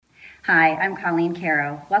Hi, I'm Colleen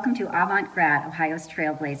Caro. Welcome to Avant Grad, Ohio's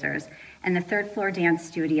Trailblazers, and the Third Floor Dance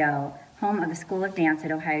Studio, home of the School of Dance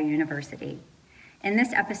at Ohio University. In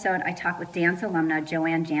this episode, I talk with dance alumna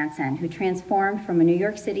Joanne Jansen, who transformed from a New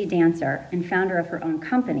York City dancer and founder of her own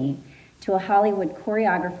company to a Hollywood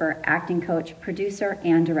choreographer, acting coach, producer,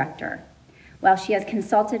 and director. While she has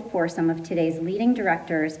consulted for some of today's leading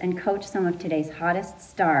directors and coached some of today's hottest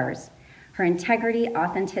stars, her integrity,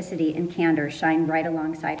 authenticity, and candor shine right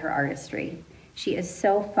alongside her artistry. She is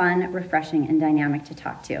so fun, refreshing, and dynamic to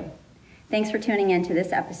talk to. Thanks for tuning in to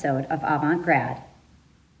this episode of Avant Grad.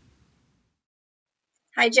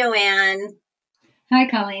 Hi, Joanne. Hi,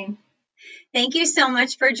 Colleen. Thank you so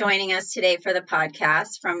much for joining us today for the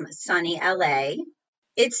podcast from sunny LA.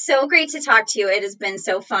 It's so great to talk to you. It has been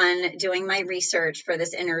so fun doing my research for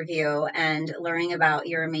this interview and learning about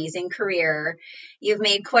your amazing career. You've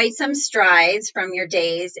made quite some strides from your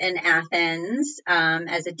days in Athens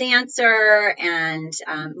as a dancer and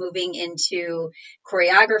moving into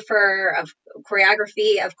choreography,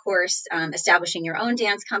 of course, establishing your own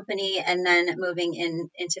dance company, and then moving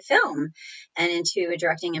into film and into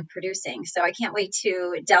directing and producing. So I can't wait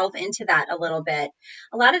to delve into that a little bit.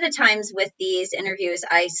 A lot of the times with these interviews,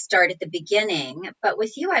 I start at the beginning, but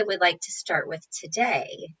with you, I would like to start with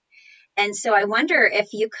today. And so I wonder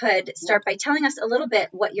if you could start by telling us a little bit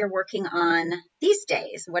what you're working on these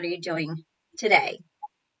days. What are you doing today?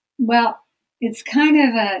 Well, it's kind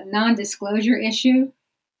of a non-disclosure issue.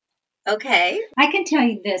 Okay. I can tell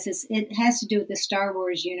you this, it has to do with the Star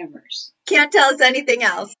Wars universe. Can't tell us anything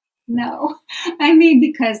else. No, I mean,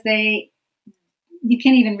 because you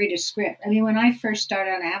can't even read a script. I mean, when I first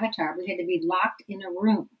started on Avatar, we had to be locked in a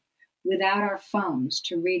room without our phones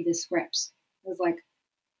to read the scripts. It was like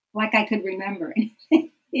I could remember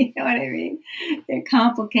anything. You know what I mean? They're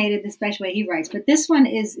complicated, especially the way he writes. But this one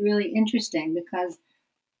is really interesting because,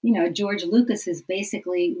 you know, George Lucas is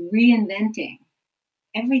basically reinventing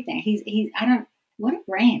everything. What a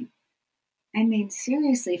brain. I mean,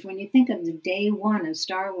 seriously, when you think of the day one of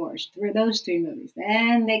Star Wars, through those three movies,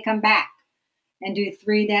 then they come back and do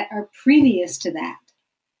three that are previous to that.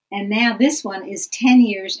 And now this one is 10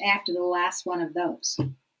 years after the last one of those.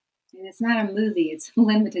 And it's not a movie, it's a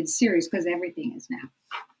limited series because everything is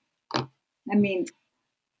now. I mean,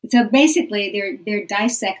 so basically they're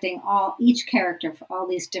dissecting each character for all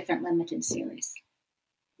these different limited series.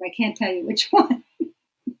 I can't tell you which one.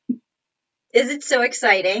 Is it so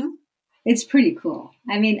exciting? It's pretty cool.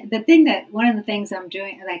 I mean, one of the things I'm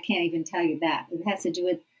doing, and I can't even tell you that, it has to do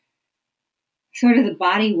with sort of the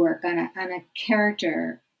body work on a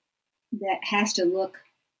character that has to look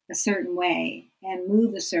a certain way and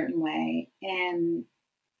move a certain way. And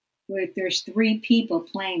there's three people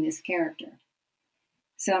playing this character.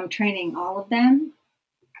 So I'm training all of them.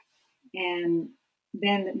 And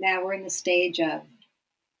then now we're in the stage of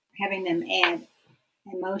having them add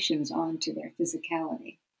emotions onto their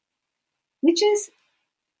physicality, which is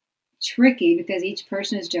tricky because each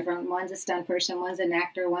person is different. One's a stunt person, one's an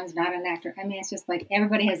actor, one's not an actor. I mean, it's just like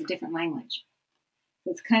everybody has a different language.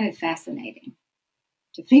 It's kind of fascinating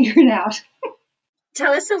to figure it out.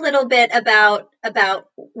 Tell us a little bit about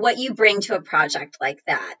what you bring to a project like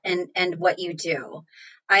that and what you do.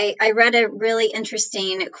 I read a really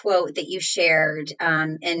interesting quote that you shared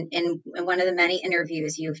in one of the many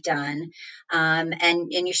interviews you've done. And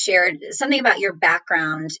you shared something about your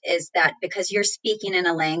background is that because you're speaking in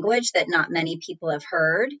a language that not many people have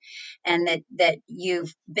heard, and that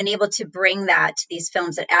you've been able to bring that to these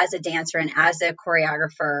films that as a dancer and as a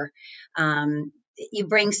choreographer, you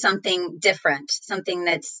bring something different, something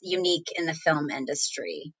that's unique in the film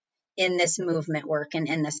industry, in this movement work and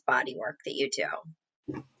in this body work that you do.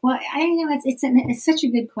 Well, it's such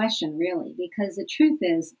a good question, really, because the truth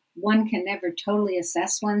is one can never totally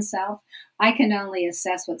assess oneself. I can only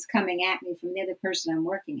assess what's coming at me from the other person I'm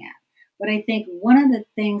working at. But I think one of the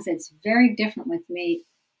things that's very different with me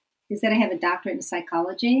is that I have a doctorate in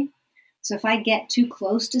psychology. So if I get too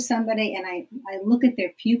close to somebody and I look at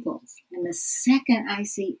their pupils, and the second I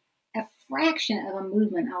see a fraction of a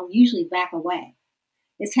movement, I'll usually back away.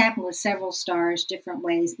 It's happened with several stars, different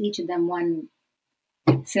ways. Each of them, one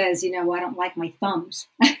says, you know, I don't like my thumbs.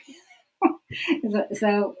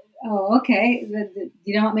 So, okay,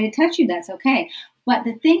 you don't want me to touch you, that's okay. But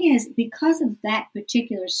the thing is, because of that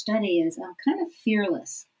particular study is I'm kind of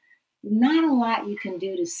fearless. Not a lot you can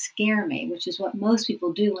do to scare me, which is what most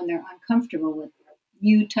people do when they're uncomfortable with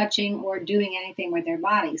you touching or doing anything with their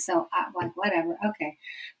body. So I'm like, whatever, okay.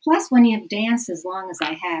 Plus, when you have danced as long as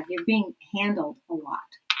I have, you're being handled a lot.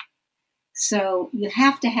 So you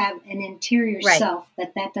have to have an interior self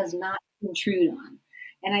that does not intrude on.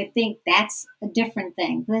 And I think that's a different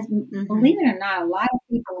thing. Believe it or not, a lot of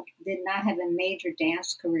people did not have a major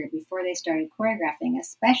dance career before they started choreographing,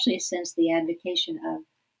 especially since the advocation of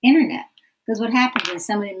internet. Because what happens is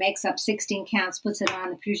somebody makes up 16 counts, puts it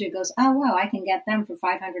on, the producer goes, oh, wow, I can get them for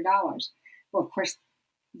 $500. Well, of course,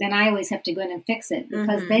 then I always have to go in and fix it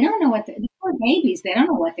because they don't know what they're babies. They don't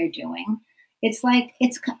know what they're doing. It's like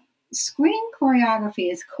screen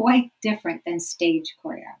choreography is quite different than stage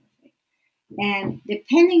choreography. And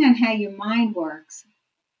depending on how your mind works,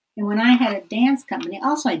 and when I had a dance company,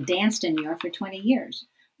 also I danced in New York for 20 years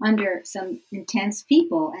under some intense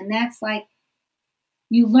people. And that's like,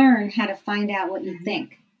 you learn how to find out what you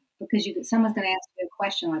think because someone's going to ask you a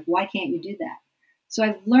question like, why can't you do that? So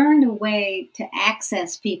I've learned a way to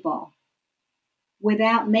access people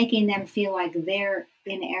without making them feel like they're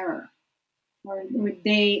in error or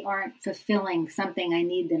they aren't fulfilling something I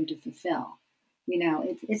need them to fulfill.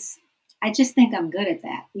 I just think I'm good at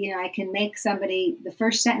that. I can make somebody, the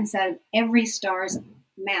first sentence out of every star's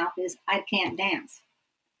mouth is, I can't dance.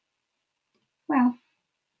 Well,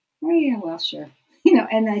 yeah, well, sure.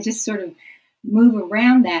 And I just sort of move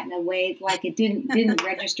around that in a way like it didn't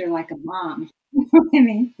register like a bomb. You know what I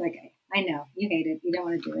mean? Like, I know you hate it. You don't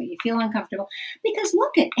want to do it. You feel uncomfortable because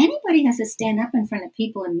look at anybody has to stand up in front of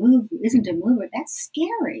people and move who isn't a mover. That's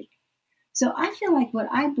scary. So I feel like what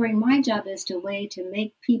I bring, my job is to a way to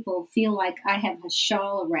make people feel like I have a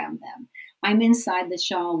shawl around them. I'm inside the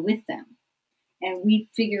shawl with them, and we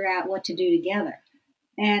figure out what to do together.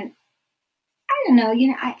 And I don't know,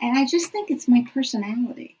 I just think it's my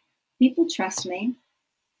personality. People trust me.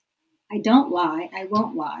 I don't lie. I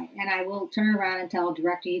won't lie. And I will turn around and tell a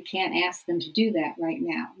director, you can't ask them to do that right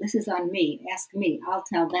now. This is on me. Ask me. I'll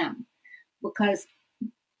tell them. Because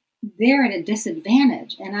they're at a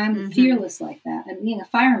disadvantage. And I'm fearless like that. I'm being a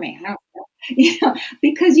fireman. I don't know.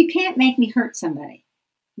 Because you can't make me hurt somebody.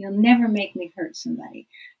 You'll never make me hurt somebody.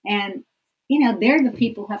 And, they're the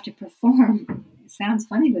people who have to perform. It sounds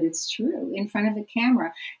funny, but it's true. In front of a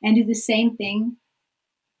camera and do the same thing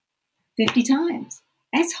 50 times.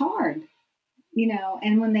 That's hard,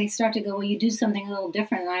 and when they start to go, well, you do something a little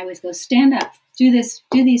different. And I always go, stand up, do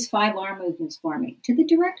these 5 arm movements for me. To the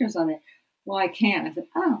directors on it, well, I can't. I said,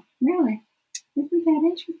 oh, really? Isn't that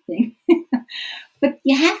interesting? But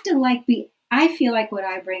you have to I feel like what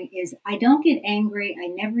I bring is I don't get angry. I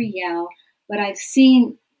never yell, but I've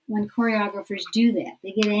seen when choreographers do that,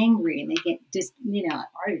 they get angry and they get just,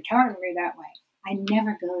 are you talking to me that way? I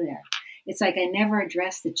never go there. It's like I never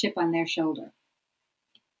address the chip on their shoulder.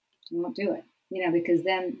 I won't do it, because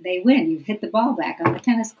then they win. You've hit the ball back on the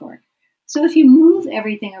tennis court. So if you move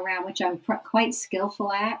everything around, which I'm quite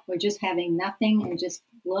skillful at, or just having nothing and just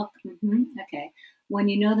look, okay. When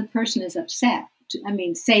the person is upset,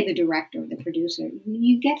 say the director, the producer,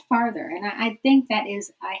 you get farther. And I think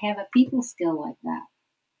I have a people skill like that.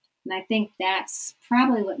 And I think that's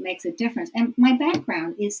probably what makes a difference. And my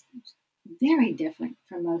background is very different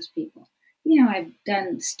from most people. I've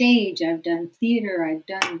done stage, I've done theater, I've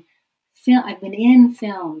done film, I've been in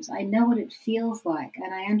films. I know what it feels like,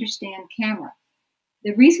 and I understand camera.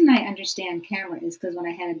 The reason I understand camera is because when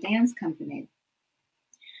I had a dance company,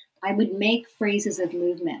 I would make phrases of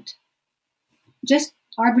movement, just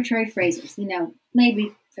arbitrary phrases,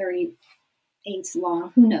 maybe 38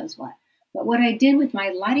 long, who knows what. But what I did with my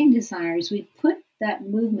lighting designers, we put that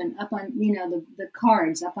movement up on, the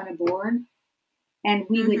cards up on a board, and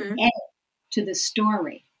we would edit to the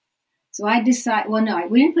story. So I decided,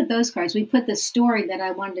 we didn't put those cards. We put the story that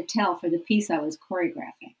I wanted to tell for the piece I was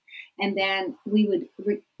choreographing. And then we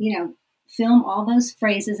would, film all those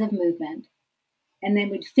phrases of movement and then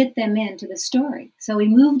we'd fit them into the story. So we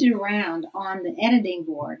moved it around on the editing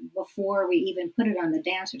board before we even put it on the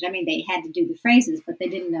dancers. They had to do the phrases, but they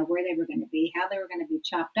didn't know where they were going to be, how they were going to be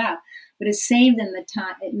chopped up. But it saved them the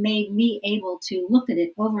time. It made me able to look at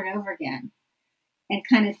it over and over again and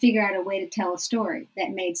kind of figure out a way to tell a story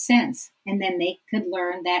that made sense. And then they could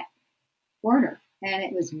learn that order. And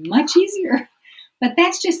it was much easier. But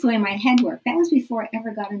that's just the way my head worked. That was before I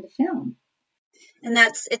ever got into film. And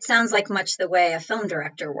it sounds like much the way a film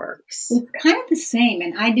director works. It's kind of the same,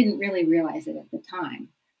 and I didn't really realize it at the time.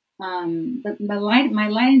 But my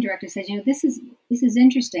lighting director says, this is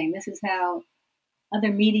interesting. This is how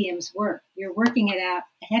other mediums work. You're working it out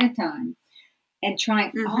ahead of time and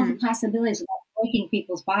trying all the possibilities without breaking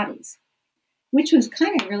people's bodies, which was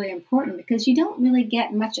kind of really important because you don't really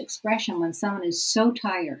get much expression when someone is so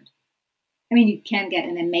tired. You can get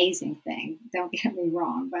an amazing thing, don't get me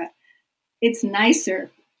wrong, but it's nicer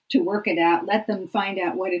to work it out, let them find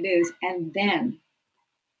out what it is, and then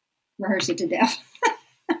rehearse it to death.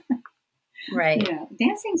 Right.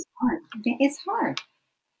 Dancing's hard. It's hard.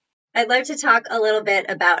 I'd love to talk a little bit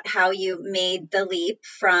about how you made the leap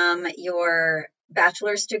from your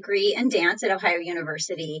bachelor's degree in dance at Ohio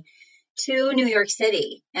University to New York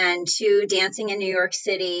City and to dancing in New York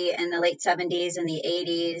City in the late 70s and the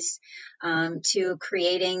 80s, to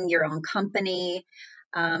creating your own company.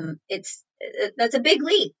 That's a big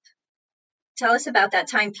leap. Tell us about that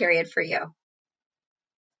time period for you.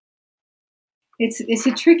 It's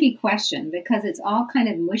a tricky question because it's all kind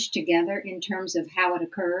of mushed together in terms of how it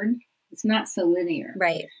occurred. It's not so linear.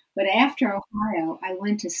 Right. But after Ohio, I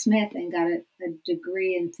went to Smith and got a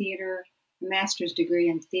degree in theater, a master's degree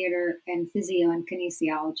in theater and physio and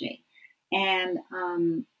kinesiology. And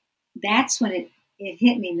that's when it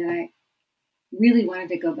hit me that I really wanted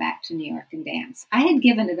to go back to New York and dance. I had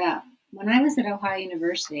given it up. When I was at Ohio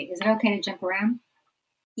University, is it okay to jump around?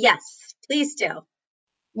 Yes, please do.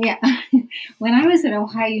 Yeah. When I was at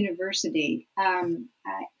Ohio University,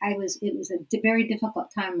 it was a very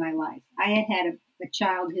difficult time in my life. I had a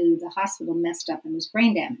child who the hospital messed up and was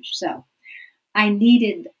brain damaged. So I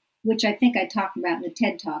needed, which I think I talked about in the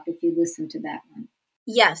TED Talk, if you listen to that one.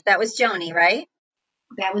 Yes, that was Joni, right?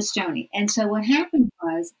 That was Joni. And so what happened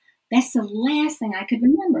was, that's the last thing I could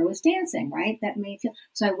remember was dancing, right? That made me feel.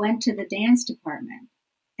 So I went to the dance department,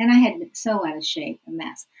 and I had been so out of shape, a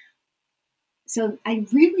mess. So I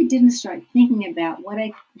really didn't start thinking about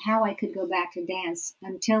how I could go back to dance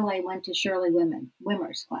until I went to Shirley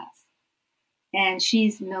Wimmer's class. And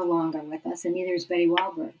she's no longer with us, and neither is Betty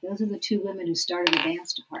Wahlberg. Those are the two women who started the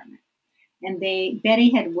dance department. And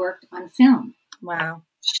Betty had worked on film. Wow.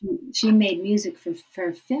 She made music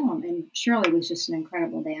for film, and Shirley was just an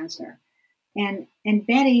incredible dancer. And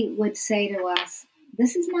Betty would say to us,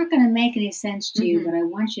 "This is not going to make any sense to you, but I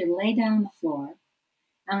want you to lay down on the floor.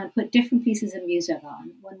 I'm going to put different pieces of music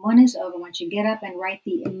on. When one is over, I want you to get up and write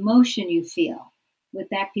the emotion you feel with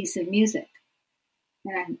that piece of music."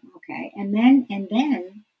 And I'm okay. And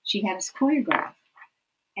then she had us choreograph.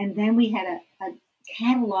 And then we had a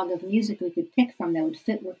catalog of music we could pick from that would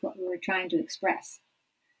fit with what we were trying to express.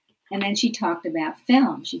 And then she talked about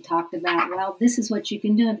film. She talked about, well, this is what you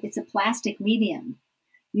can do. It's a plastic medium.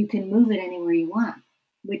 You can move it anywhere you want,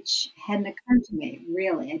 which hadn't occurred to me,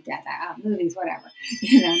 really. Movies, whatever.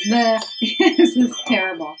 This is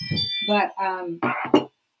terrible. But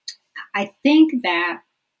I think that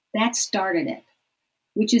started it,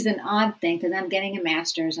 which is an odd thing because I'm getting a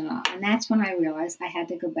master's and all. And that's when I realized I had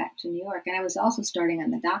to go back to New York. And I was also starting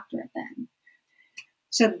on the doctorate then.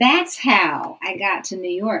 So that's how I got to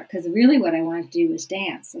New York, because really what I wanted to do was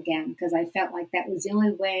dance again, because I felt like that was the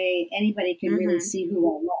only way anybody could really see who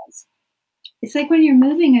I was. It's like when you're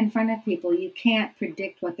moving in front of people, you can't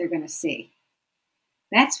predict what they're going to see.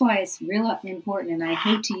 That's why it's real important, and I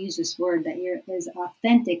hate to use this word, that you're as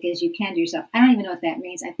authentic as you can to yourself. I don't even know what that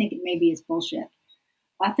means. I think it maybe is bullshit.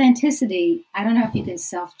 Authenticity, I don't know if you can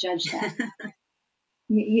self-judge that.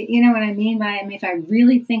 you know what I mean by it? I mean, if I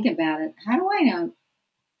really think about it, how do I know?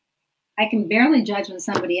 I can barely judge when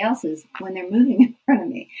somebody else is, when they're moving in front of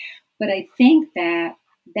me. But I think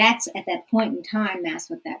that's at that point in time, that's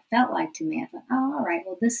what that felt like to me. I thought, oh, all right,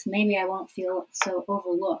 well, this, maybe I won't feel so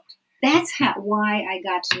overlooked. That's why I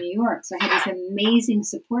got to New York. So I had this amazing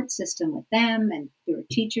support system with them, and there were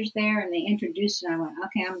teachers there, and they introduced, and I went,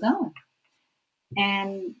 okay, I'm going.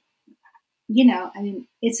 And, I mean,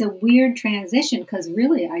 it's a weird transition because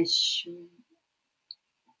really I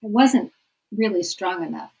wasn't really strong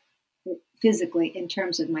enough physically in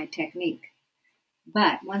terms of my technique.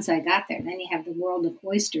 But once I got there, then you have the world of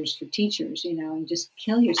oysters for teachers, and just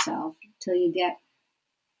kill yourself till you get.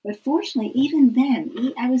 But fortunately, even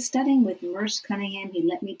then, I was studying with Merce Cunningham. He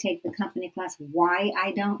let me take the company class. Why?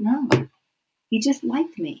 I don't know. He just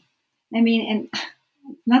liked me. I mean,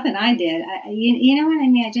 and nothing I did. You know what I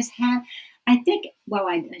mean? I think, well,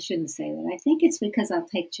 I shouldn't say that. I think it's because I'll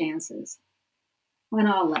take chances on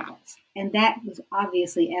all levels. And that was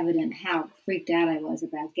obviously evident how freaked out I was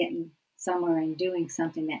about getting somewhere and doing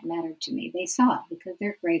something that mattered to me. They saw it because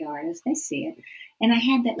they're great artists. They see it. And I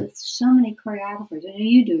had that with so many choreographers.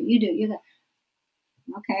 You do.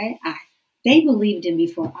 Okay. They believed in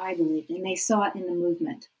before I believed, and they saw it in the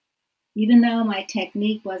movement. Even though my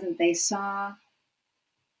technique wasn't, they saw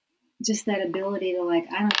just that ability to, like,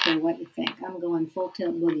 I don't care what you think. I'm going full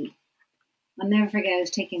tilt boogie. I'll never forget, I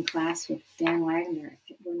was taking class with Dan Wagner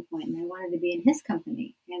at one point, and I wanted to be in his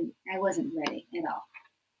company, and I wasn't ready at all.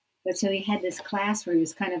 But so he had this class where he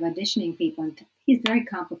was kind of auditioning people, and he's very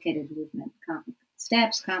complicated movement,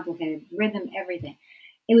 steps, complicated rhythm, everything.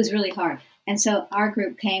 It was really hard. And so our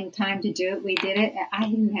group came, time to do it. We did it. I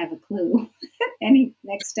didn't have a clue any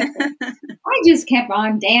next step. I just kept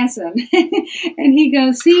on dancing. And he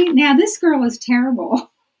goes, see, now this girl is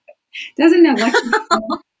terrible. Doesn't know what she's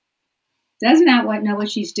doing. Does not know what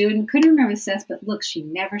she's doing. Couldn't remember the steps, but look, she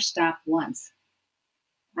never stopped once.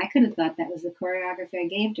 I could have thought that was the choreography I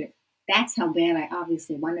gave her. That's how bad I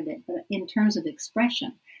obviously wanted it. But in terms of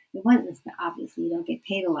expression, it wasn't, obviously you don't get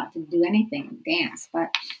paid a lot to do anything in dance, but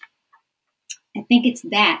I think it's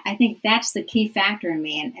that. I think that's the key factor in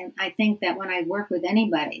me. And I think that when I work with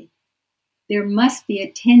anybody, there must be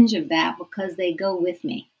a tinge of that because they go with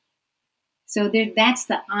me. So that's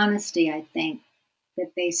the honesty, I think,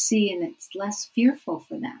 that they see, and it's less fearful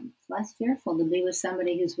for them. It's less fearful to be with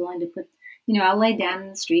somebody who's willing to put, I'll lay down in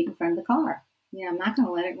the street in front of the car. I'm not going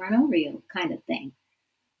to let it run over you, kind of thing,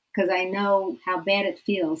 because I know how bad it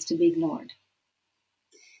feels to be ignored.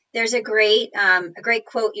 There's a great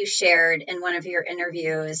quote you shared in one of your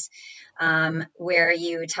interviews where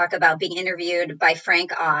you talk about being interviewed by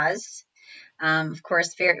Frank Oz. Of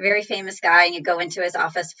course, very, very famous guy, and you go into his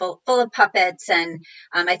office full of puppets, and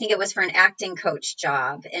I think it was for an acting coach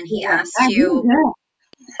job, and he asked you,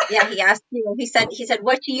 he said,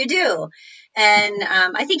 what do you do? And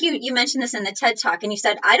I think you mentioned this in the TED Talk, and you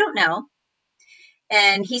said, I don't know.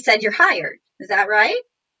 And he said, you're hired. Is that right?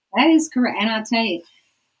 That is correct. And I'll tell you,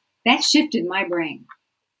 that shifted my brain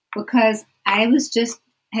because I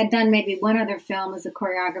had done maybe one other film as a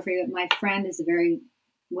choreographer, but my friend is a very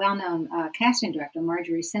well-known casting director,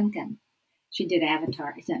 Marjorie Simkin. She did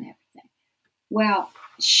Avatar, she's done everything. Well,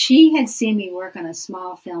 she had seen me work on a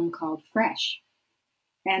small film called Fresh.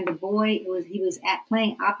 And the boy, he was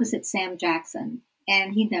playing opposite Sam Jackson,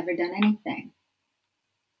 and he'd never done anything.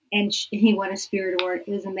 And he won a Spirit Award.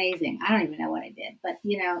 It was amazing. I don't even know what I did, but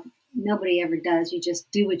nobody ever does. You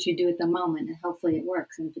just do what you do at the moment, and hopefully it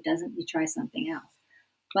works. And if it doesn't, you try something else.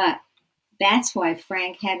 But that's why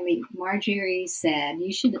Frank had me. Marjorie said,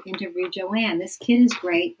 you should interview Joanne. This kid is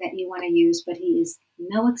great that you want to use, but he has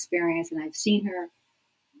no experience, and I've seen her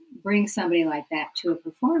bring somebody like that to a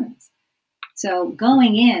performance. So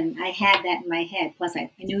going in, I had that in my head. Plus,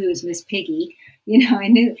 I knew he was Miss Piggy. I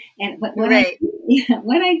knew. But what I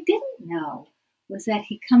didn't know was that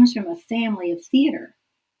he comes from a family of theater.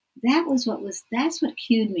 That's what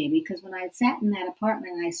cued me, because when I sat in that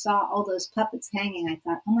apartment and I saw all those puppets hanging, I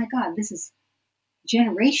thought, oh my God, this is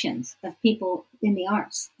generations of people in the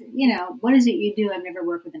arts. What is it you do? I've never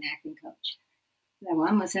worked with an acting coach. I said, well,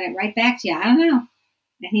 I'm going to send it right back to you. I don't know.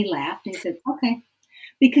 And he laughed and he said, okay.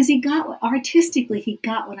 Because he got what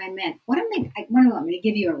I meant. What do you want me to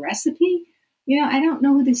give you a recipe? I don't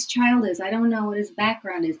know who this child is. I don't know what his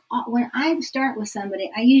background is. When I start with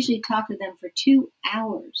somebody, I usually talk to them for 2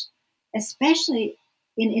 hours, especially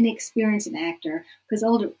an inexperienced actor, because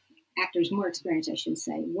older actors, more experienced, I should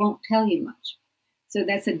say, won't tell you much. So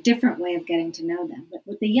that's a different way of getting to know them. But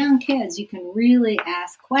with the young kids, you can really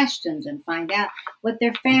ask questions and find out what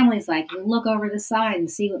their family's like. You look over the side and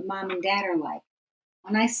see what mom and dad are like.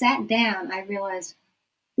 When I sat down, I realized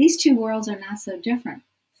these two worlds are not so different,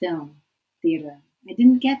 film, theater. I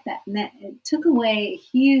didn't get that. And it took away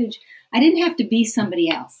I didn't have to be somebody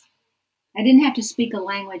else. I didn't have to speak a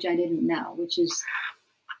language I didn't know, which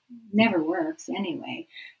never works anyway.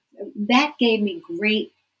 That gave me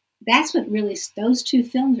that's what really, those two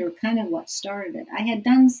films were kind of what started it. I had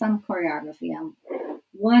done some choreography on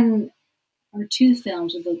 1 or 2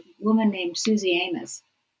 films with a woman named Susie Amos.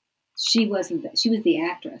 She was the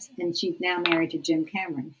actress, and she's now married to Jim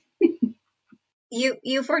Cameron.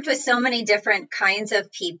 You've worked with so many different kinds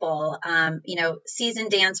of people,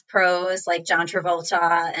 seasoned dance pros like John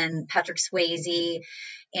Travolta and Patrick Swayze,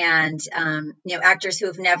 and actors who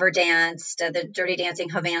have never danced, the Dirty Dancing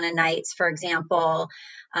Havana Nights, for example,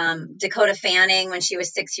 Dakota Fanning when she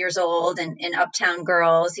was 6 years old, and in Uptown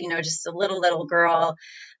Girls, just a little girl,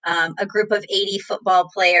 a group of 80 football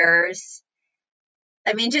players.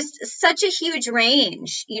 I mean, just such a huge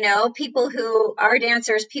range, people who are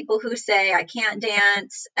dancers, people who say, I can't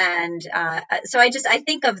dance. And so I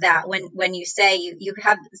think of that when you say you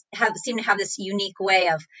seem to have this unique way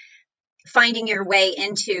of finding your way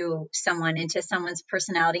into someone's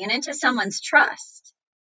personality and into someone's trust.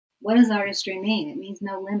 What does artistry mean? It means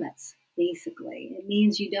no limits, basically. It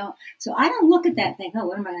means you don't. So I don't look at that and think, oh,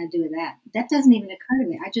 what am I going to do with that? That doesn't even occur to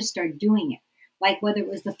me. I just start doing it. Like whether it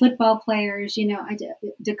was the football players,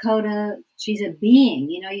 Dakota, she's a being,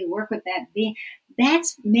 you work with that being.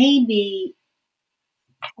 That's maybe,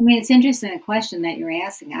 it's interesting, a question that you're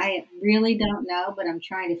asking. I really don't know, but I'm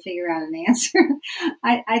trying to figure out an answer.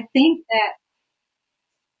 I think that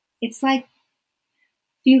it's like,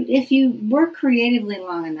 if you work creatively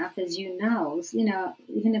long enough, as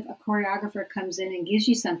even if a choreographer comes in and gives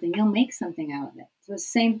you something, you'll make something out of it. So the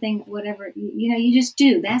same thing, whatever, you just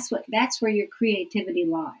do. That's where your creativity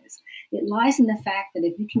lies. It lies in the fact that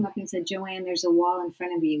if you came up and said, Joanne, there's a wall in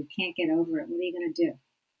front of you, you can't get over it, what are you going to do?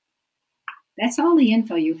 That's all the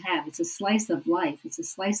info you have. It's a slice of life. It's a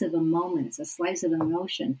slice of a moment. It's a slice of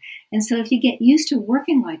emotion. And so if you get used to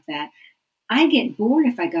working like that, I get bored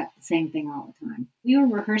if I got the same thing all the time. We were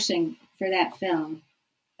rehearsing for that film,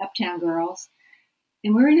 Uptown Girls,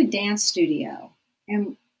 and we're in a dance studio.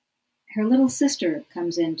 And her little sister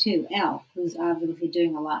comes in too, Elle, who's obviously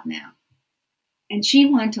doing a lot now. And she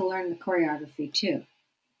wanted to learn the choreography too,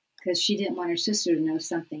 because she didn't want her sister to know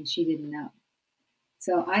something she didn't know.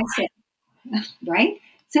 So I said, right?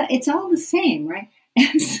 So it's all the same, right?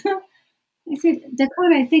 And so I said,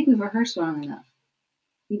 Dakota, I think we've rehearsed long enough.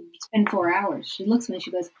 It's been 4 hours. She looks at me,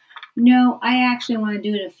 she goes, no, I actually want to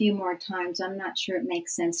do it a few more times. I'm not sure it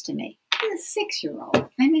makes sense to me. I'm a 6-year-old.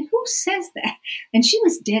 I mean, who says that? And she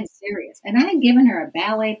was dead serious. And I had given her a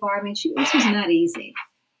ballet bar. I mean, this was not easy.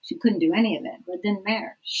 She couldn't do any of it, but it didn't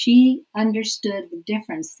matter. She understood the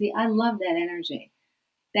difference. See, I love that energy.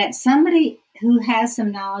 That somebody who has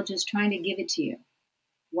some knowledge is trying to give it to you.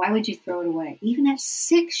 Why would you throw it away? Even at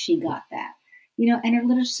 6, she got that. And her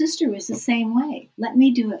little sister was the same way. Let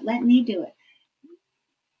me do it. Let me do it.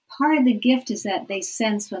 Part of the gift is that they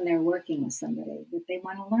sense when they're working with somebody that they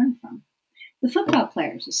want to learn from. The football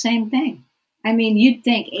players, the same thing. I mean, you'd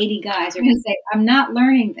think 80 guys are going to say, I'm not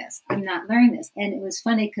learning this. I'm not learning this. And it was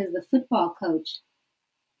funny because the football coach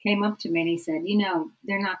came up to me and he said,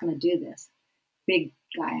 they're not going to do this. Big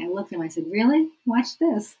guy. I looked at him. I said, really? Watch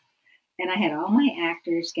this. And I had all my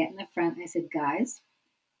actors get in the front. I said, guys,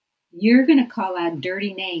 you're going to call out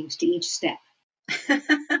dirty names to each step.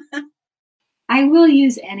 I will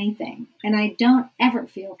use anything. And I don't ever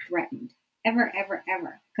feel threatened. Ever, ever,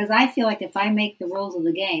 ever. Because I feel like if I make the rules of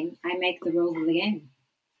the game, I make the rules of the game.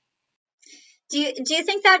 Do you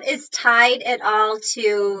think that is tied at all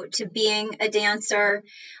to being a dancer?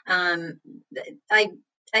 I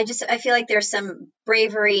feel like there's some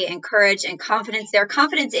bravery and courage and confidence there,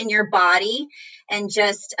 confidence in your body, and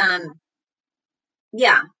just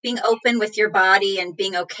being open with your body and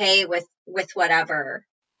being okay with whatever.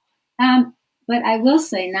 But I will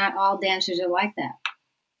say, not all dancers are like that.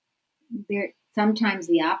 They're sometimes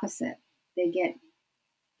the opposite.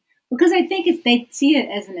 Because I think they see it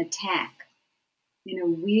as an attack.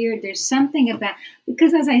 Weird. There's something about,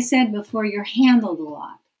 because as I said before, you're handled a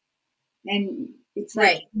lot. And it's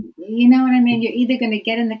like, right. You know what I mean? You're either going to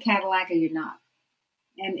get in the Cadillac or you're not.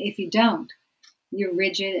 And if you don't, you're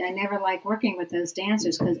rigid. I never like working with those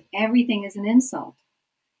dancers because everything is an insult.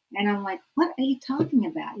 And I'm like, what are you talking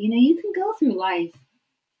about? You can go through life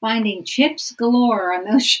finding chips galore on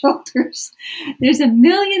those shoulders. There's a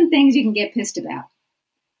million things you can get pissed about.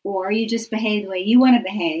 Or you just behave the way you want to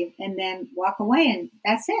behave and then walk away, and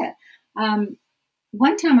that's it.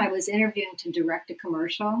 One time I was interviewing to direct a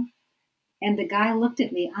commercial, and the guy looked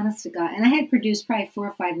at me, honest to God, and I had produced probably 4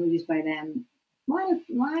 or 5 movies by then. A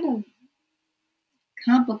lot of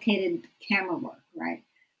complicated camera work, right?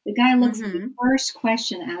 The guy looks at the first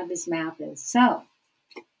question out of his mouth is, so,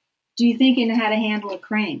 do you think you know how to handle a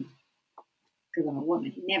crane? Because I'm a woman.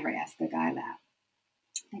 He never asked a guy that.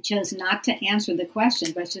 I chose not to answer the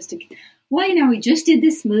question, but just to, we just did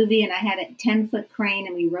this movie and I had a 10-foot crane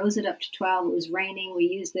and we rose it up to 12. It was raining. We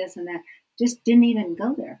used this and that. Just didn't even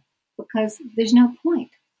go there because there's no point.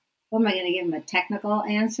 What am I going to give him a technical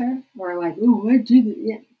answer? Or like, oh, I did it.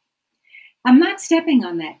 Yeah. I'm not stepping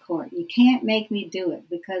on that court. You can't make me do it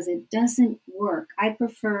because it doesn't work. I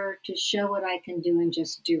prefer to show what I can do and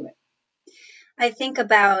just do it. I think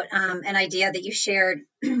about an idea that you shared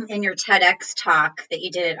in your TEDx talk that you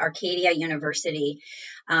did at Arcadia University,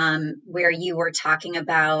 where you were talking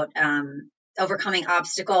about overcoming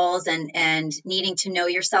obstacles and needing to know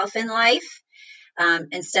yourself in life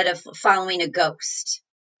instead of following a ghost.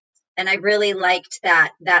 And I really liked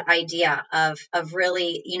that idea of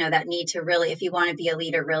really, that need to really, if you want to be a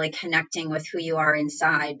leader, really connecting with who you are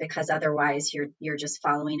inside, because otherwise you're just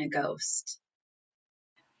following a ghost.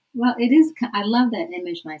 Well, it is. I love that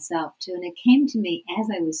image myself too, and it came to me as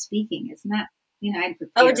I was speaking. It's not, I'd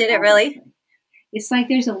prepared. Oh, did it really? It's like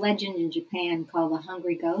there's a legend in Japan called the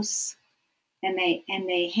Hungry Ghosts, and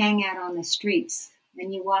they hang out on the streets,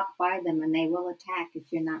 and you walk by them, and they will attack if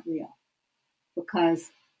you're not real,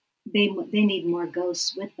 because they need more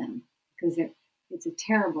ghosts with them, because it's a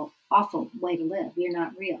terrible, awful way to live. You're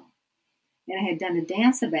not real. And I had done a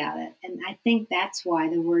dance about it, and I think that's why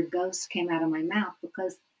the word ghost came out of my mouth,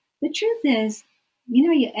 because the truth is,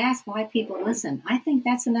 you ask why people listen. I think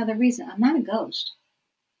that's another reason. I'm not a ghost.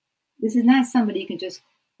 This is not somebody you can just,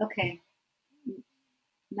 okay,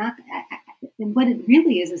 and what it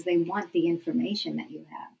really is they want the information that you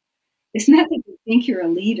have. It's not that you think you're a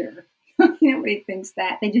leader. Nobody thinks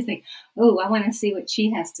that. They just think, oh, I want to see what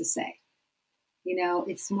she has to say.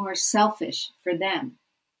 It's more selfish for them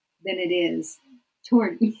than it is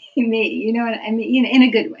toward me. You know what I mean? In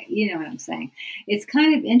a good way. You know what I'm saying? It's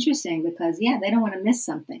kind of interesting because, yeah, they don't want to miss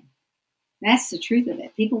something. That's the truth of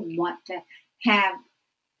it. People want to have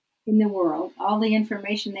in the world all the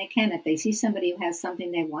information they can. If they see somebody who has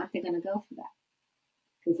something they want, they're going to go for that.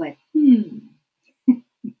 It's like,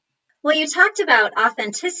 Well, you talked about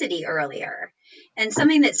authenticity earlier, and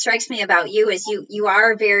something that strikes me about you is you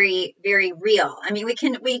are very, very real. I mean,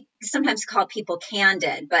 we sometimes call people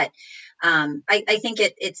candid, but I think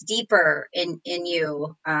it's deeper in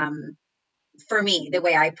you. For me, the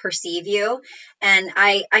way I perceive you. And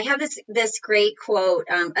I have this great quote,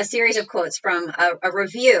 a series of quotes from a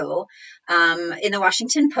review in the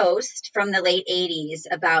Washington Post from the late 80s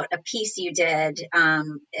about a piece you did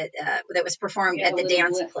that was performed at the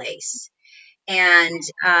dance place. And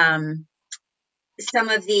some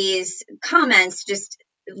of these comments just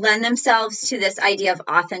lend themselves to this idea of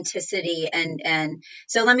authenticity. And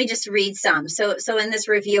so let me just read some. So in this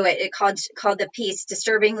review, it called the piece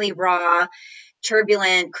disturbingly raw,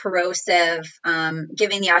 turbulent, corrosive,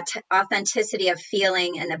 giving the authenticity of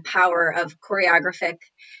feeling and the power of choreographic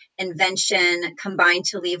invention combined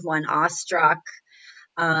to leave one awestruck.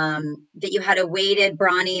 That you had a weighted,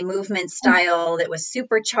 brawny movement style that was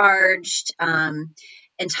supercharged,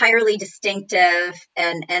 entirely distinctive.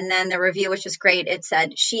 And then the review, which was great, it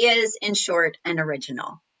said, she is, in short, an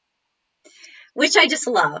original, which I just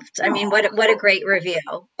loved. I mean, what a great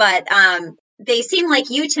review. But they seem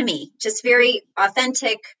like you to me, just very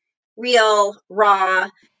authentic, real, raw.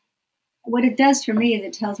 What it does for me is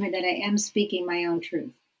it tells me that I am speaking my own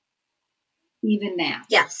truth, even now.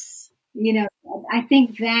 Yes. I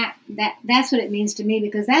think that's what it means to me,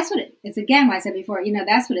 because that's what it's again, what I said before,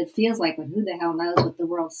 that's what it feels like when who the hell knows what the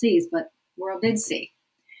world sees, but the world did see.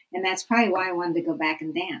 And that's probably why I wanted to go back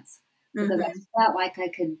and dance, because I felt like I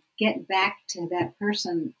could get back to that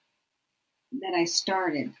person that I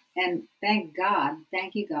started. And thank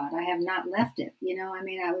you, God, I have not left it.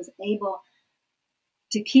 I was able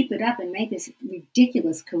to keep it up and make this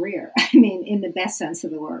ridiculous career. I mean, in the best sense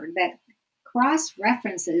of the word, that cross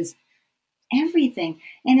references everything.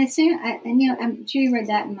 And I'm sure you read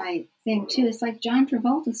that in my thing too. It's like John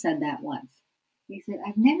Travolta said that once. He said,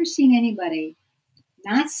 I've never seen anybody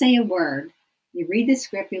not say a word. You read the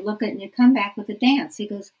script, you look at it, and you come back with a dance. He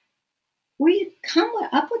goes, where you come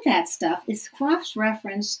up with that stuff is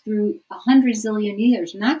cross-referenced through 100 zillion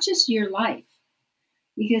years, not just your life.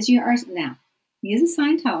 Because you are, now, he is a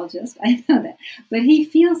Scientologist, I know that, but he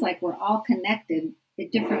feels like we're all connected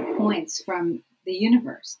at different points from the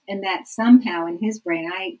universe, and that somehow in his brain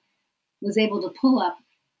I was able to pull up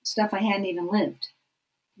stuff I hadn't even lived,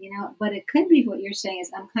 but it could be what you're saying is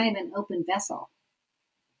I'm kind of an open vessel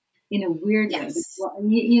in a weird way.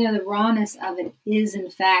 The rawness of it is in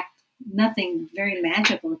fact nothing very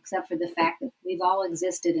magical except for the fact that we've all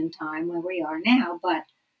existed in time where we are now, but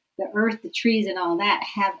the earth, the trees, and all that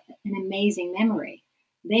have an amazing memory.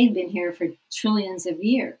 They've been here for trillions of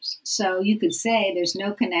years. So you could say there's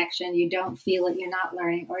no connection, you don't feel it, you're not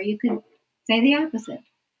learning, or you could say the opposite.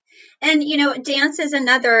 And dance is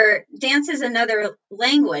another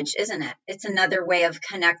language, isn't it? It's another way of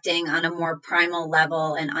connecting on a more primal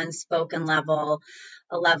level, an unspoken level,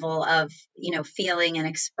 a level of feeling and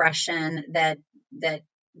expression that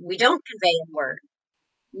we don't convey in words.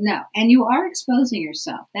 No, and you are exposing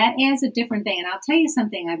yourself. That adds a different thing. And I'll tell you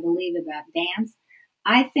something I believe about dance.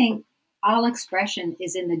 I think all expression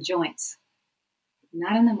is in the joints,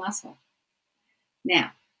 not in the muscle.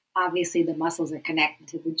 Now, obviously the muscles are connected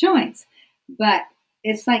to the joints, but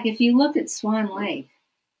it's like if you look at Swan Lake,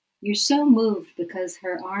 you're so moved because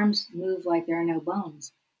her arms move like there are no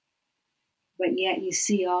bones. But yet you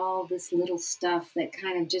see all this little stuff that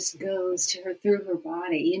kind of just goes to her through her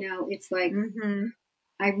body. It's like,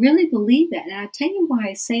 I really believe that. And I'll tell you why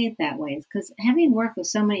I say it that way. It's because having worked with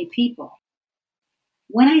so many people,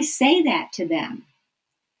 when I say that to them,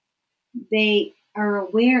 they are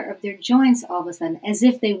aware of their joints all of a sudden, as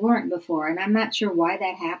if they weren't before. And I'm not sure why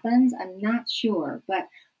that happens. I'm not sure. But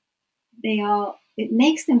it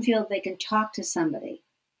makes them feel they can talk to somebody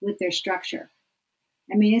with their structure.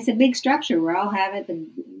 I mean, it's a big structure. We all have it.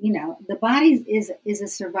 The body is a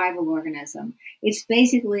survival organism. It's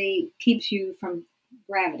basically keeps you from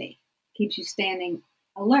gravity, keeps you standing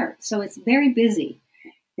alert. So it's very busy,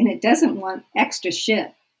 and it doesn't want extra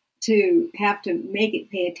shit to have to make it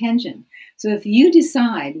pay attention. So if you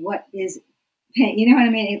decide what is, you know what I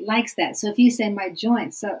mean? It likes that. So if you say my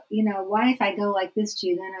joints, so, why if I go like this to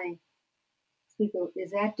you, then I speak,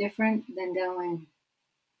 is that different than going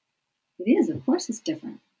It is, of course, it's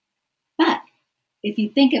different. But if you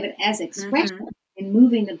think of it as expression Mm-hmm. and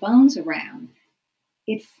moving the bones around,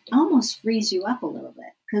 it almost frees you up a little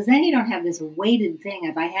bit because then you don't have this weighted thing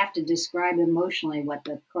of I have to describe emotionally what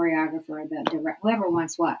the choreographer or the director, whoever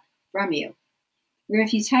wants what from you. Where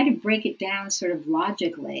if you try to break it down sort of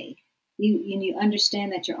logically, you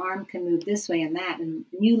understand that your arm can move this way and that, and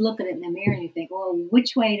you look at it in the mirror and you think, well,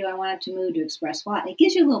 which way do I want it to move to express what? It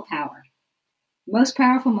gives you a little power. The most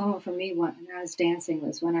powerful moment for me when I was dancing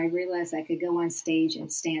was when I realized I could go on stage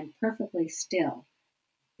and stand perfectly still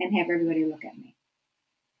and have everybody look at me.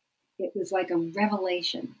 It was like a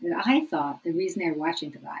revelation. And I thought the reason they were watching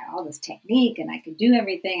because I had all this technique and I could do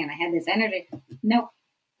everything and I had this energy. No,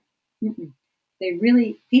 mm-mm. They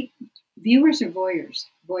really viewers are voyeurs.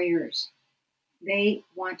 Voyeurs. They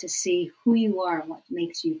want to see who you are and what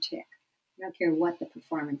makes you tick. I don't care what the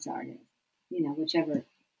performance art is, whichever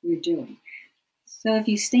you're doing. So if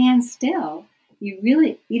you stand still, you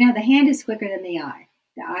really, the hand is quicker than the eye.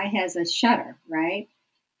 The eye has a shutter, right?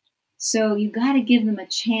 So you got to give them a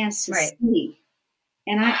chance to Right. see.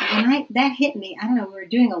 And that hit me. I don't know. We were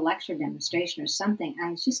doing a lecture demonstration or something. I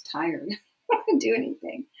was just tired. I couldn't do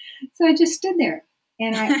anything, so I just stood there.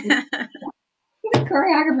 And the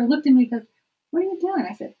choreographer looked at me and goes, "What are you doing?"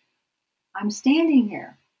 I said, "I'm standing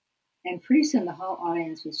here." And pretty soon the whole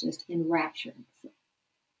audience was just enraptured.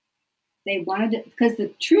 They wanted to, because the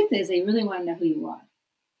truth is, they really want to know who you are.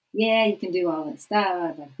 Yeah, you can do all that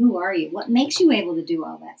stuff, but who are you? What makes you able to do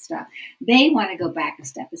all that stuff? They want to go back a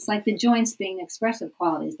step. It's like the joints being expressive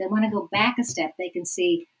qualities. They want to go back a step. They can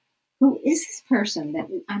see, who is this person that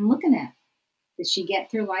I'm looking at? Did she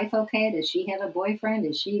get through life okay? Does she have a boyfriend?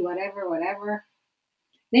 Is she whatever?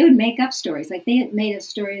 They would make up stories. Like they had made a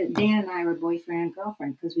story that Dan and I were boyfriend and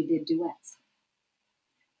girlfriend because we did duets.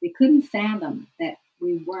 They couldn't fathom that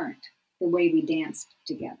we weren't the way we danced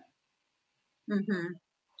together. Mm-hmm.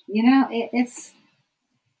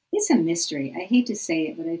 It's a mystery. I hate to say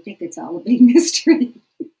it, but I think it's all a big mystery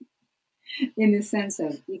in the sense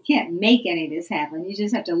of you can't make any of this happen. You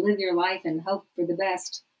just have to live your life and hope for the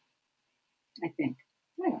best, I think.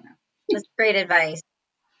 I don't know. That's great advice.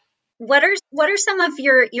 What are some of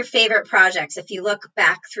your favorite projects if you look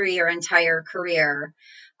back through your entire career?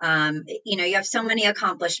 You have so many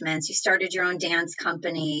accomplishments. You started your own dance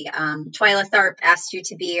company. Twyla Tharp asked you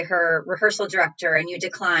to be her rehearsal director and you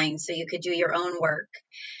declined so you could do your own work.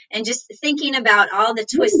 And just thinking about all the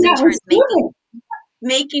twists and That was turns, good.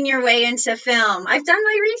 making your way into film. I've done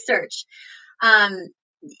my research. Um,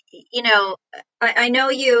 I know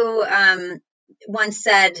you once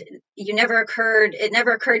said it never occurred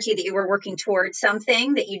to you that you were working towards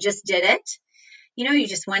something, that you just did it. You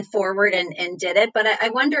just went forward and did it. But I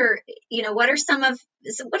wonder, what are some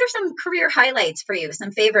career highlights for you?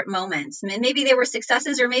 Some favorite moments? I mean, maybe they were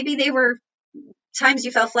successes or maybe they were times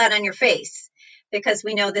you fell flat on your face, because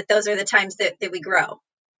we know that those are the times that we grow.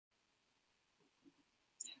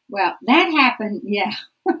 Well, that happened, yeah,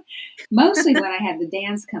 mostly when I had the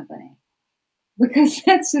dance company. Because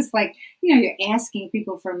that's just like, you're asking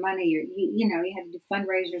people for money. You had to do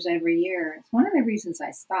fundraisers every year. It's one of the reasons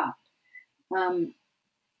I stopped.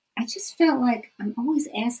 I just felt like I'm always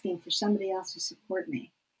asking for somebody else to support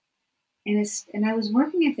me. And I was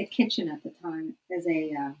working at the kitchen at the time as I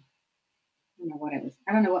don't know what it was.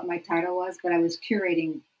 I don't know what my title was, but I was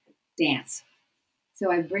curating dance.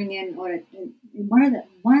 So I bring in one of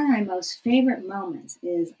my most favorite moments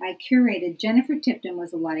is I curated. Jennifer Tipton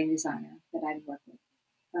was a lighting designer that I'd worked with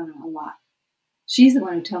a lot. She's the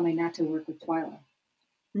one who told me not to work with Twyla.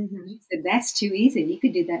 Mm-hmm. She said, "That's too easy. You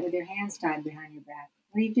could do that with your hands tied behind your back.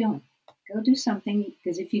 What are you doing? Go do something,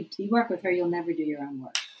 because if you work with her, you'll never do your own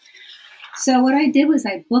work." So what I did was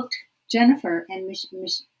I booked Jennifer and Mish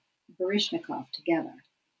Baryshnikov together.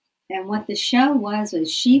 And what the show was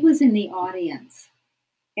she was in the audience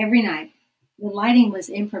every night. The lighting was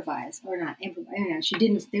improvised, or not improvised. She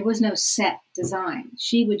didn't. There was no set design.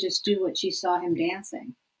 She would just do what she saw him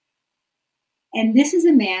dancing. And this is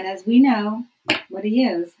a man, as we know, what he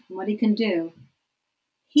is and what he can do.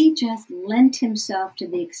 He just lent himself to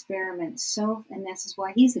the experiment and this is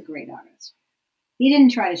why he's a great artist. He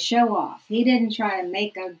didn't try to show off. He didn't try to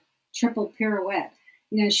make a triple pirouette.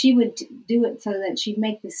 She would do it so that she'd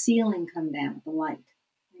make the ceiling come down with the light.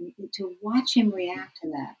 And to watch him react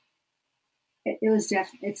to that,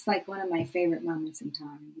 it's like one of my favorite moments in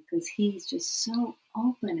time, because he's just so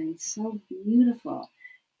open and so beautiful.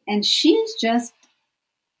 And she's just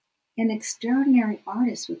an extraordinary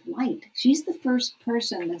artist with light. She's the first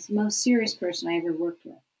person, the most serious person I ever worked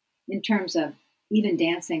with in terms of even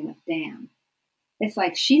dancing with Dan. It's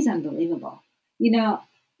like she's unbelievable.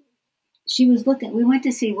 she was looking. We went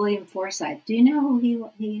to see William Forsythe. Do you know who he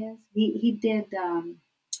is? He did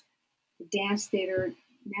dance theater,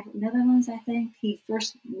 Netherlands, I think. He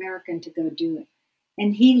first American to go do it,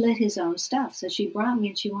 and he lit his own stuff. So she brought me,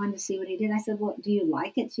 and she wanted to see what he did. I said, "Well, do you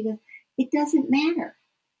like it?" She goes, "It doesn't matter.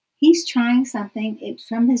 He's trying something. It's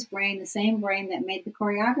from his brain, the same brain that made the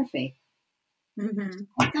choreography." Mm-hmm.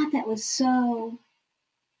 I thought that was so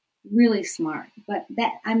really smart. But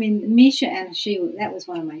that, I mean, Misha and she, that was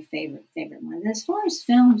one of my favorite ones. As far as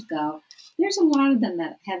films go, there's a lot of them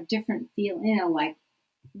that have different feel. Like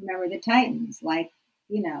Remember the Titans, like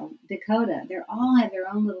Dakota. They all have their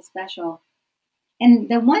own little special. And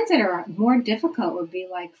the ones that are more difficult would be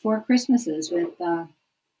like Four Christmases with whatever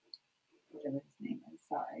his name is.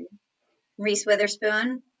 Sorry, Reese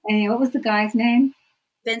Witherspoon. and what was the guy's name?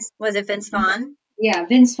 Was it Vince Vaughn? Yeah,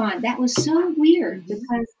 Vince Vaughn. That was so weird Mm-hmm.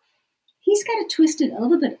 because he's got a twisted a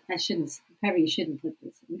little bit. Probably shouldn't put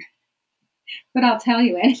this in, but I'll tell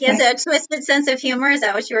you anyway. He has a twisted sense of humor. Is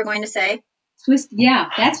that what you were going to say? Yeah,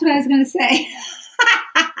 that's what I was going to say.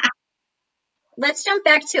 Let's jump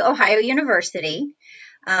back to Ohio University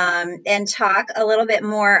and talk a little bit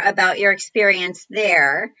more about your experience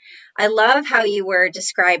there. I love how you were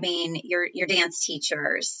describing your dance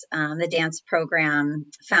teachers, the dance program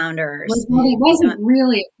founders. Well, it wasn't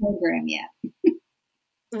really a program yet.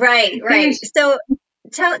 Right. So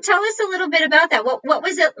tell us a little bit about that. What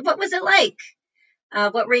was it? What was it like?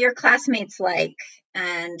 What were your classmates like?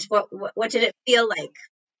 And what did it feel like?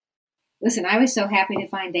 Listen, I was so happy to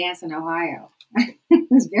find dance in Ohio. I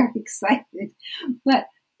was very excited. But,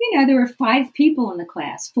 there were 5 people in the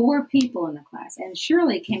class, 4 people in the class. And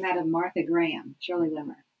Shirley came out of Martha Graham, Shirley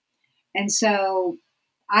Limmer. And so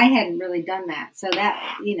I hadn't really done that. So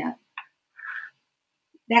that,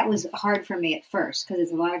 that was hard for me at first because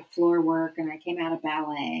it's a lot of floor work. And I came out of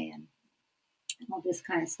ballet and all this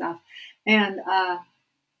kind of stuff. And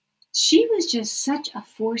she was just such a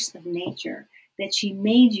force of nature that she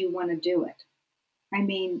made you want to do it. I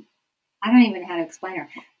mean, I don't even know how to explain her.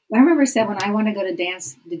 I remember said when I want to go to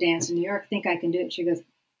dance in New York, think I can do it. She goes,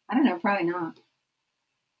 I don't know, probably not.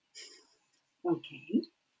 Okay.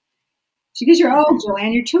 She goes, you're old,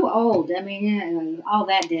 Joanne. You're too old. I mean, all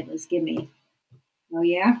that did was give me, oh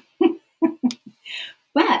yeah.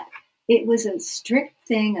 But it was a strict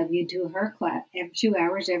thing of you do her class 2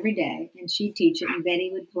 hours every day, and she'd teach it, and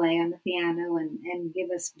Betty would play on the piano and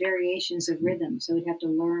give us variations of rhythm. So we'd have to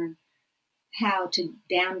learn how to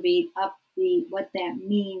downbeat, upbeat, what that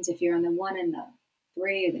means if you're on the 1 and the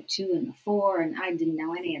 3 or the 2 and the 4. And I didn't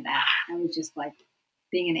know any of that. I was just like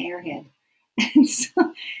being an airhead. And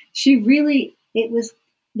so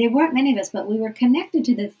there weren't many of us, but we were connected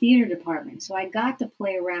to the theater department. So I got to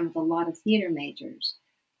play around with a lot of theater majors,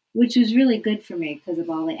 which was really good for me because of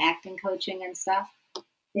all the acting coaching and stuff.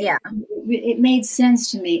 Yeah. It made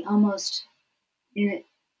sense to me almost in a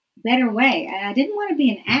better way. And I didn't want to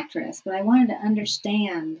be an actress, but I wanted to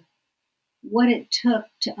understand what it took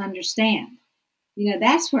to understand.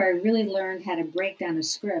 That's where I really learned how to break down a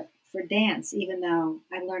script for dance, even though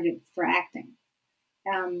I learned it for acting.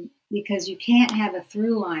 Because you can't have a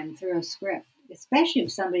through line through a script, especially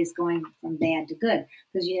if somebody's going from bad to good.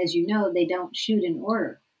 Because as you know, they don't shoot in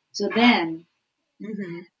order. So then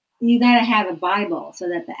you got to have a Bible so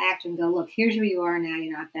that the actor can go, look, here's where you are now.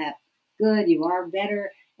 You're not that good. You are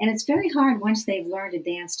better. And it's very hard once they've learned to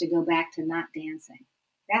dance to go back to not dancing.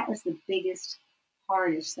 That was the biggest,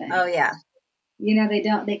 hardest thing. Oh, yeah. They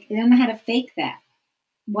don't know how to fake that.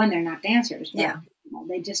 One, they're not dancers. But, yeah.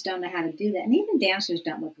 They just don't know how to do that. And even dancers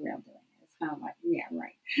don't look real doing it. It's kind of like, yeah,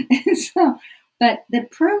 right. So, but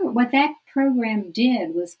what that program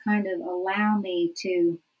did was kind of allow me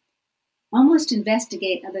to almost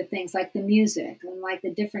investigate other things like the music and like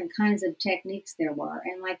the different kinds of techniques there were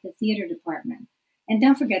and like the theater department. And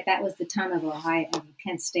don't forget, that was the time of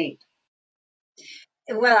Kent State.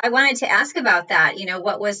 Well, I wanted to ask about that.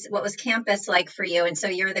 What was campus like for you? And so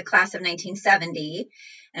you're the class of 1970,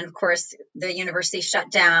 and of course the university shut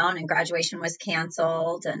down and graduation was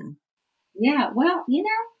canceled. And yeah, well,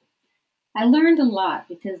 I learned a lot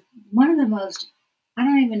because one of the most, I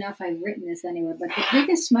don't even know if I've written this anywhere, but the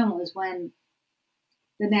biggest moment was when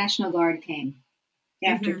the National Guard came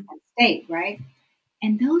after Kent State, right?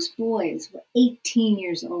 And those boys were 18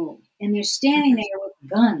 years old, and they're standing there with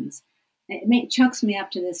guns. It chucks me up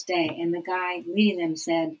to this day. And the guy leading them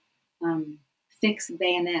said, fix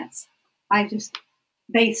bayonets.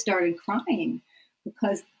 They started crying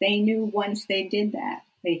because they knew once they did that,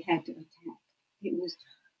 they had to attack. It was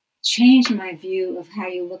changed my view of how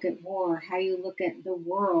you look at war, how you look at the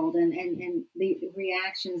world, and the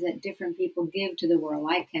reactions that different people give to the world,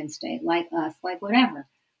 like Kent State, like us, like whatever.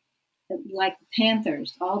 like the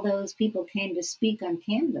Panthers, all those people came to speak on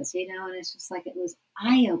Canvas, and it's just like it was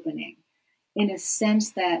eye opening in a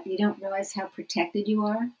sense that you don't realize how protected you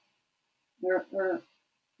are, or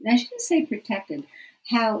I shouldn't say protected,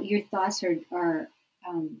 how your thoughts are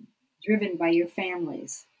driven by your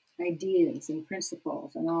family's ideas and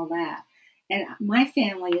principles and all that. And my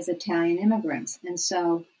family is Italian immigrants, and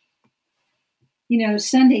so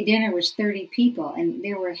Sunday dinner was 30 people, and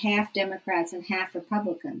there were half Democrats and half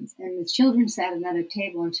Republicans. And the children sat at another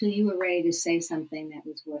table until you were ready to say something that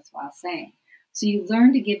was worthwhile saying. So you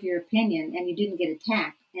learned to give your opinion, and you didn't get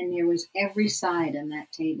attacked. And there was every side on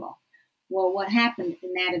that table. Well, what happened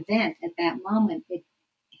in that event at that moment, it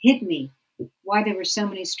hit me why there were so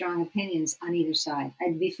many strong opinions on either side.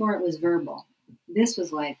 And before it was verbal. This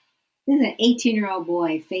is an 18-year-old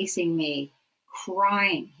boy facing me,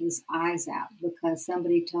 crying his eyes out because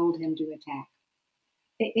somebody told him to attack.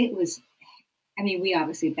 It was, we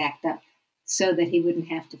obviously backed up so that he wouldn't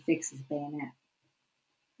have to fix his bayonet.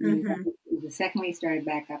 Mm-hmm. The second we started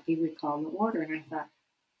back up, he recalled the order, and I thought,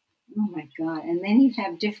 oh my God. And then you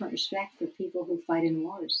have different respect for people who fight in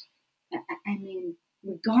wars.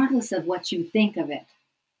 Regardless of what you think of it,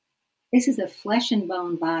 this is a flesh and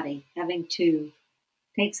bone body having to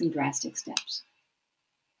take some drastic steps.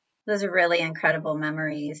 Those are really incredible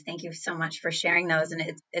memories. Thank you so much for sharing those.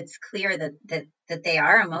 And it's clear that they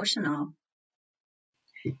are emotional.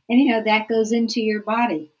 And that goes into your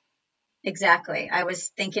body. Exactly. I was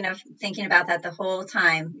thinking about that the whole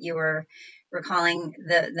time you were recalling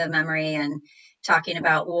the memory and talking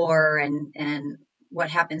about war and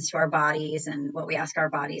what happens to our bodies and what we ask our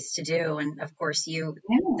bodies to do. And of course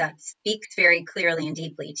that speaks very clearly and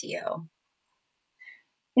deeply to you.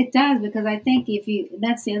 It does, because I think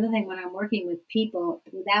that's the other thing when I'm working with people,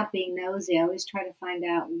 without being nosy, I always try to find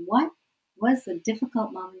out what was the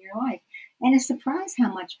difficult moment in your life. And it's surprised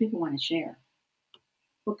how much people want to share.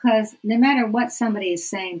 Because no matter what somebody is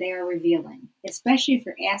saying, they are revealing, especially if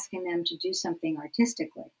you're asking them to do something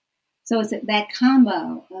artistically. So it's that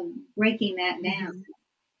combo of breaking that down.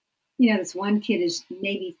 Mm-hmm. This one kid is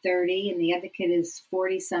maybe 30 and the other kid is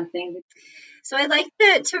 40 something. So I'd like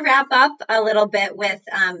to wrap up a little bit with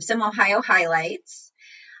some Ohio highlights,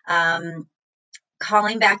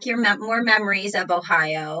 calling back your more memories of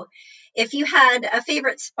Ohio. If you had a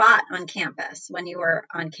favorite spot on campus when you were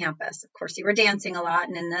on campus, of course you were dancing a lot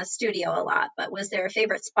and in the studio a lot, but was there a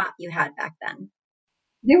favorite spot you had back then?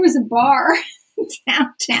 There was a bar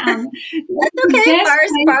downtown. That's okay.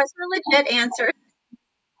 Bars were legit answers.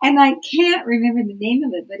 And I can't remember the name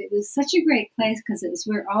of it, but it was such a great place because it was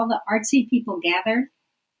where all the artsy people gathered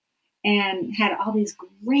and had all these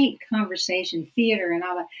great conversation, theater and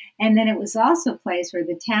all that. And then it was also a place where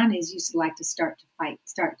the townies used to like to start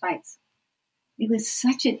fights. It was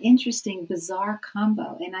such an interesting, bizarre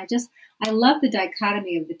combo. And I love the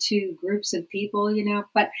dichotomy of the two groups of people,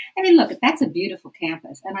 But, look, that's a beautiful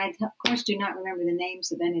campus. And I, of course, do not remember the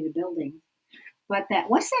names of any of the buildings. But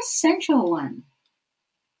what's that central one?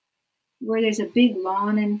 Where there's a big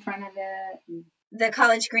lawn in front of it. The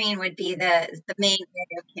College Green would be the main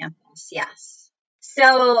area of campus, yes.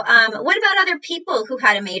 So what about other people who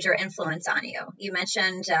had a major influence on you? You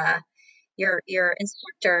mentioned your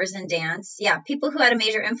instructors in dance. Yeah, people who had a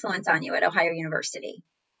major influence on you at Ohio University.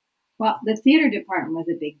 Well, the theater department was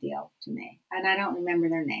a big deal to me, and I don't remember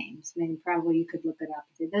their names. Probably you could look it up.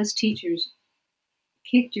 Those teachers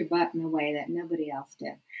kicked your butt in a way that nobody else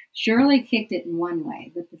did. Shirley kicked it in one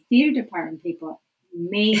way, but the theater department people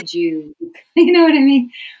made you, you know what I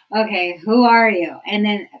mean? Okay, who are you? And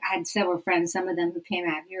then I had several friends, some of them who came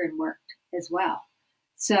out here and worked as well.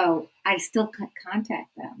 So I still contact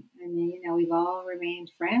them. We've all remained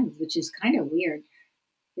friends, which is kind of weird.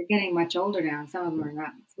 They're getting much older now, and some of them are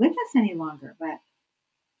not with us any longer. But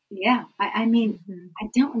yeah, I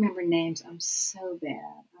don't remember names. I'm so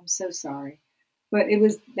bad. I'm so sorry. But it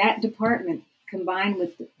was that department combined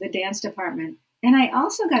with the dance department. And I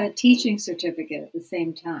also got a teaching certificate at the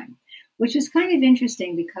same time, which was kind of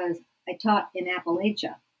interesting because I taught in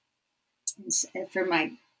Appalachia for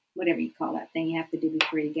my, whatever you call that thing you have to do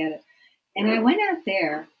before you get it. And I went out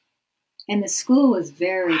there, and the school was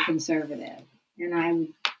very conservative. And I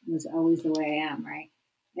was always the way I am, right?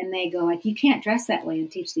 And they go like, you can't dress that way and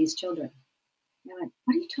teach these children. And I'm like,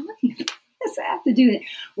 what are you talking about? What does that have to do with it?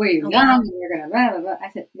 Where you're young and you're going to blah, blah, blah. I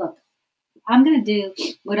said, look, I'm going to do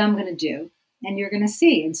what I'm going to do, and you're going to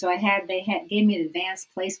see. And so they gave me an advanced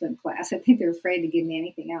placement class. I think they're afraid to give me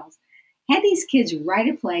anything else. Had these kids write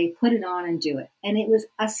a play, put it on, and do it. And it was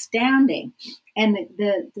astounding. And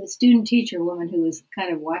the student teacher woman who was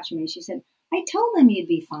kind of watching me, she said, I told them you'd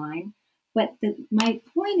be fine. But my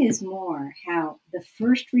point is more how the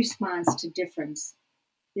first response to difference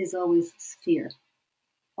is always fear,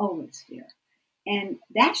 always fear. And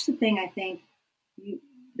that's the thing I think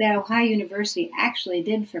that Ohio University actually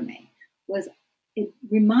did for me was it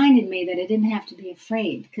reminded me that I didn't have to be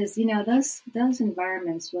afraid because those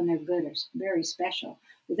environments when they're good are very special.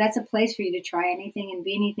 That's a place for you to try anything and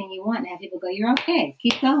be anything you want and have people go, you're okay,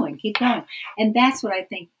 keep going, keep going. And that's what I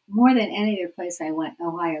think more than any other place I went,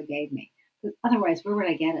 Ohio gave me. Because otherwise, where would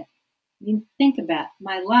I get it? I mean, think about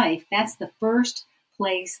my life. That's the first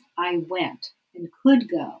place I went and could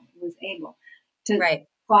go, was able to Right.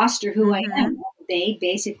 foster who I Mhm. am. They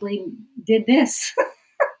basically did this.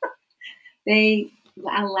 They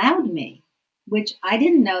allowed me, which I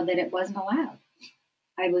didn't know that it wasn't allowed.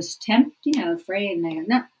 I was tempted, afraid, and they go,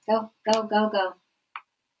 no, go, go, go, go.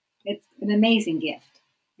 It's an amazing gift.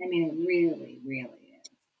 I mean, it really, really is.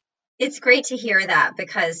 It's great to hear that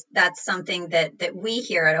because that's something that we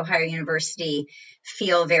here at Ohio University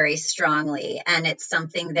feel very strongly, and it's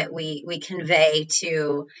something that we convey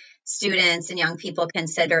to students and young people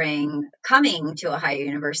considering coming to Ohio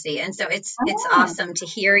University. And so it's Oh, awesome to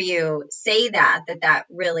hear you say that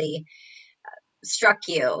really struck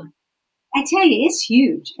you. I tell you, it's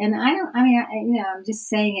huge. And I don't, I mean, I'm just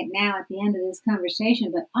saying it now at the end of this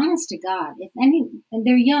conversation, but honest to God, if any, and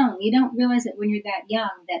they're young, you don't realize it when you're that young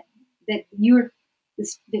that you're,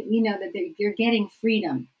 that you're getting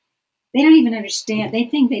freedom. They don't even understand. They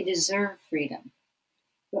think they deserve freedom.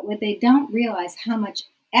 But what they don't realize how much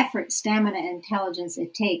effort, stamina, and intelligence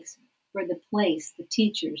it takes for the place, the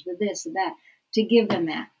teachers, the this, the that, to give them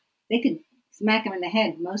that. They could smack them in the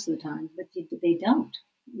head most of the time, but they don't.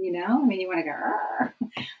 I mean, you want to go, "Arr,"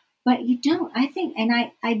 but you don't. I think, and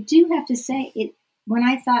I do have to say it. When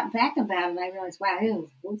I thought back about it, I realized, wow, it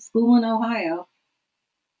was school in Ohio.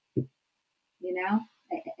 You know,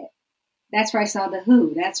 that's where I saw the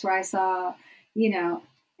Who. That's where I saw,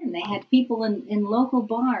 and they had people in local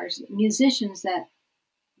bars, musicians that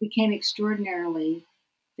became extraordinarily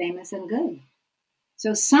famous and good.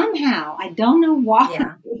 So somehow, I don't know why,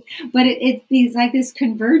 Yeah. but it is like this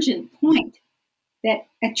convergent point that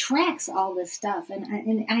attracts all this stuff.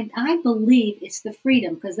 And I believe it's the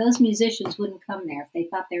freedom because those musicians wouldn't come there if they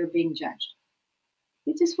thought they were being judged.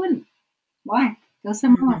 They just wouldn't. Why? Go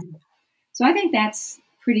somewhere else. Mhm. So I think that's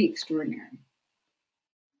pretty extraordinary.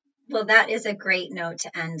 Well, that is a great note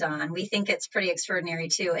to end on. We think it's pretty extraordinary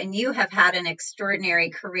too. And you have had an extraordinary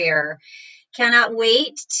career. Cannot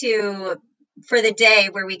wait for the day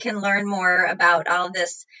where we can learn more about all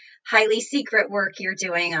this highly secret work you're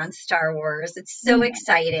doing on Star Wars. It's so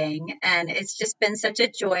exciting, and it's just been such a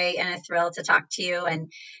joy and a thrill to talk to you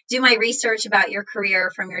and do my research about your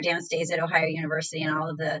career from your dance days at Ohio University and all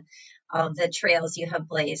of the trails you have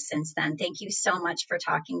blazed since then. Thank you so much for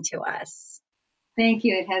talking to us. Thank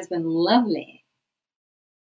you. It has been lovely.